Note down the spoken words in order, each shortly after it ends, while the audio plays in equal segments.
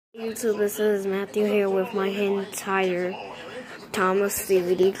YouTube, this is Matthew here with my entire Thomas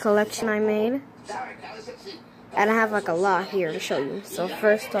DVD collection I made. And I have like a lot here to show you. So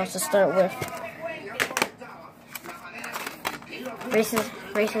first I'll just start with Races,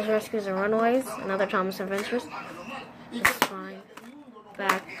 Rescues, and Runaways, another Thomas Adventures. This is fine.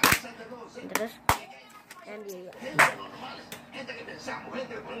 Back into this. And yeah.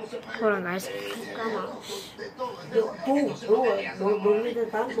 Hold on, guys. Come on.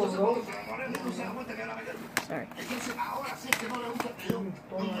 Sorry.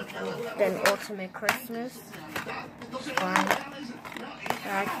 Then Ultimate Christmas. Fine.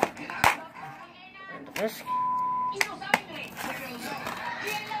 Back. And this.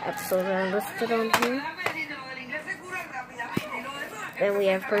 Episodes are listed on here. Then we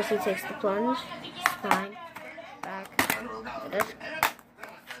have Percy Takes the Plunge. Fine. Back. To this.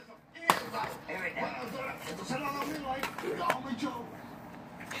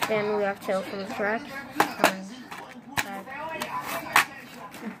 Then we have Tales from the Tracks.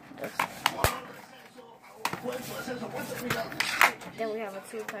 Then we have a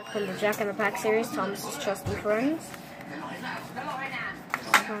 2-pack from the Jack in the Pack series, Thomas's Trusty Friends.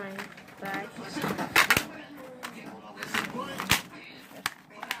 Fine. Back.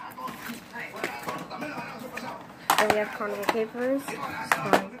 Then we have Carnival Capers.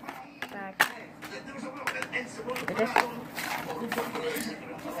 Fine. Back.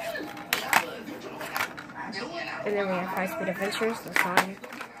 And then we have High Speed Adventures, the sign,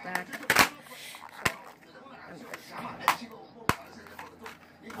 back.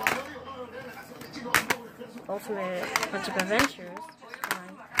 Ultimate Friendship Adventures,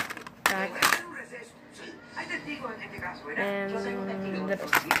 sign, back. And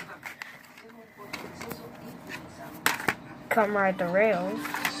Come Ride the Rails,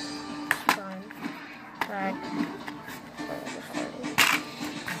 sign, back.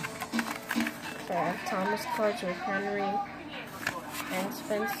 So I have Thomas cards with Henry and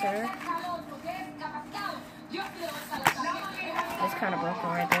Spencer. It's kind of broken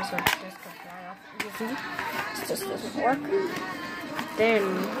right there, so this could fly off easy. It just doesn't work. Then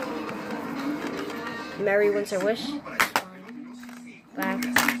Merry Winter Wish. Back.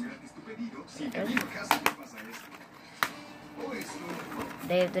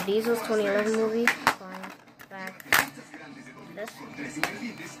 They have the Diesels 2011 movie. Fine. Back. This.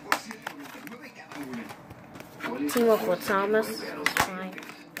 Team Up with Thomas, fine,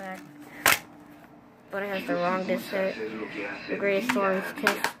 back. But I have the wrong disc set. The Greatest Stories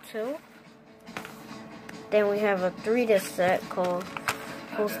 2. Then we have a 3-disc set called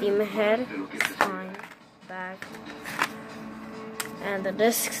Full Steam Ahead, fine, back. And the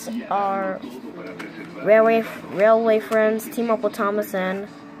discs are Railway Friends, Team Up with Thomas, and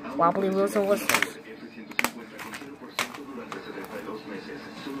Wobbly Wheels and Whistles.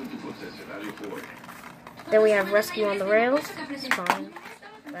 Then we have Rescue on the Rails, fine,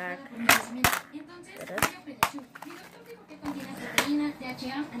 back.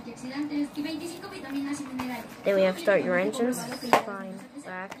 Then we have Start Your Engines, fine,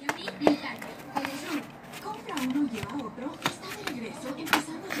 back.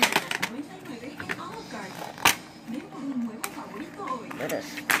 It is.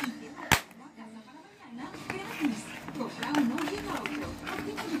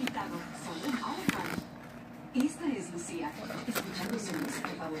 Esta es Lucía, escuchando su música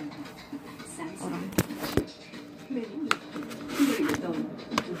favorita. Salsa, reggaetón,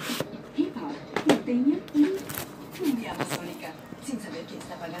 hip hop, norteña y cumbia amazónica. Sin saber quién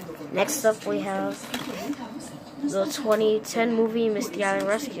está pagando por. Next up we have the 2010 movie Misty Island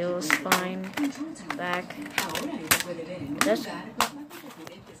Rescues, fine, back. This.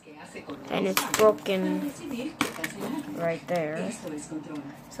 And it's broken right there,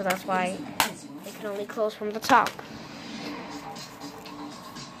 so that's why it can only close from the top.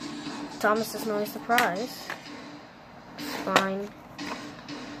 Thomas is no surprise. Fine.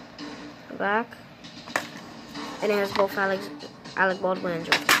 Back. And it has both Alec Baldwin and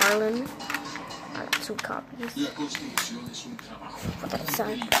George Carlin. I got 2 copies. Put that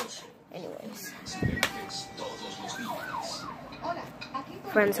aside. Anyways.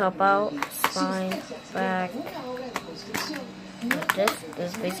 Friends Help Out, fine, back. This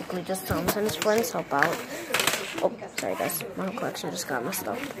is basically just Thomas and his friends help out. Oh, sorry guys, my whole collection just got messed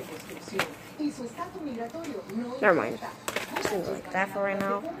up. Never mind. Seems like that for right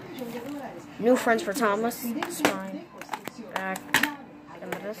now. New Friends for Thomas, fine, back.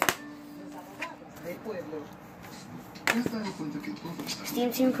 Into this.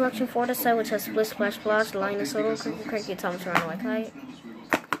 Steam Team Collection 4 to set, which has Split Splash Splash, Linus Soto, Cranky, Thomas Runaway Kite.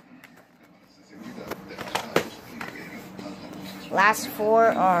 Last 4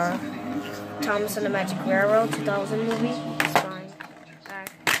 are Thomas and the Magic Railroad 2000 movie, spine, back,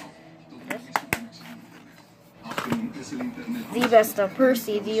 this. The Best of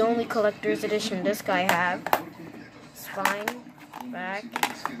Percy, the only collector's edition this guy have, spine, back,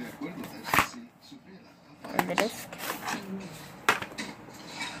 and the disc.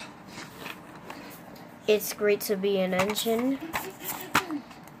 It's Great to Be an Engine.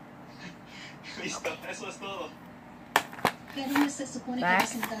 Back.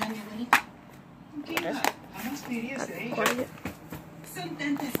 Son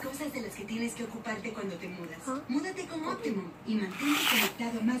tantas cosas de las que tienes que ocuparte cuando te mudas. Múdate con Optimum y mantente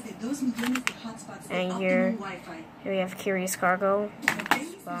conectado a más de 2 millones de hotspots de And Optimum Wi-Fi. Here we have Curious Cargo,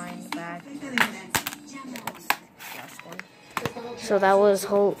 spine, back. So that was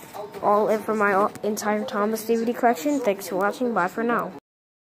all it for my entire Thomas DVD collection. Thanks for watching. Bye for now.